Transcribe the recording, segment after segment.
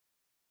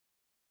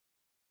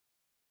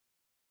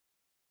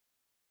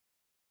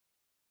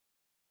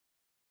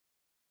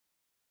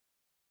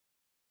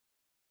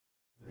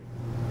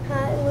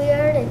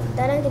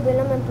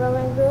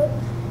Program Group,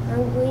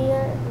 and we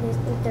are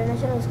the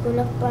International School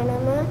of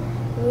Panama.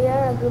 We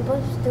are a group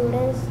of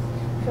students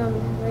from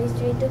grades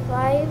 3 to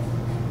 5,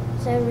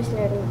 Service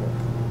Learning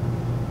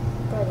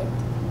Project.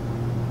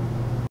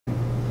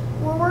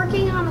 We're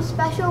working on a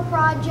special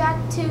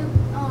project to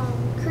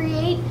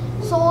create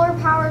solar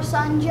power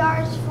sun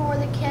jars for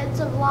the kids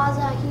of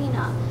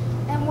Zahina.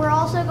 And we're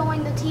also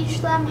going to teach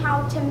them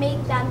how to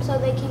make them so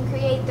they can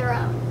create their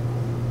own.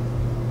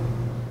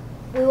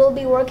 We will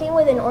be working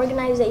with an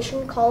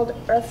organization called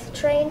Earth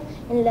Train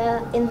in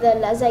the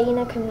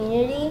Zahina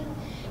community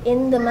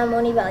in the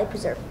Mamoni Valley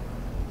Preserve.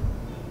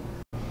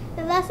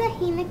 The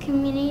Zahina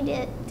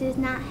community does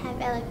not have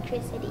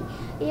electricity.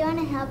 We want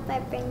to help by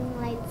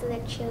bringing light to the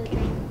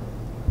children.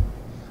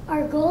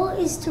 Our goal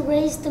is to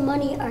raise the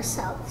money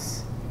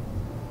ourselves.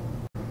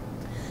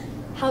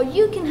 How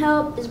you can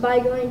help is by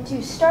going to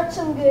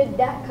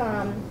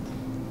startsomegood.com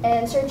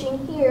and searching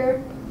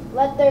here,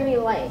 Let There Be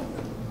Light,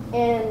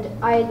 and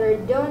either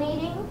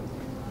donating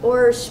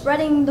or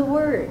spreading the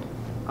word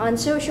on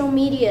social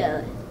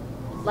media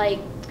like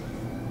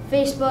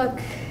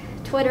Facebook,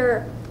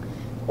 Twitter,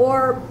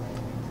 or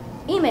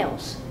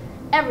emails,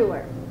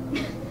 everywhere.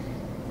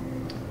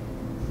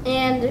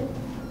 And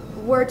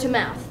word to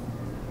mouth.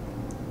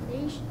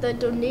 The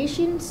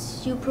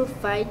donations you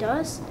provide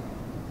us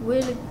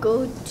will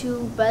go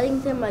to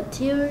buying the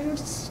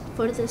materials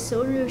for the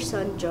solar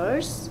sun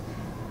jars,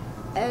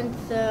 and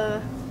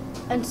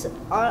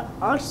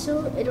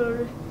also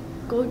it'll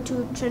go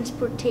to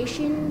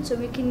transportation, so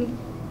we can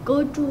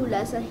go to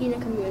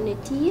Zahina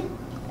community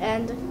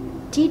and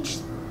teach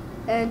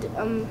and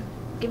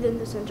give them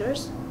the sun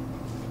jars,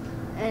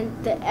 and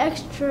the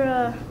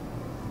extra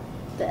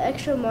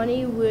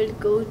money will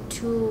go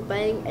to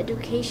buying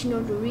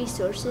educational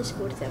resources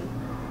for them.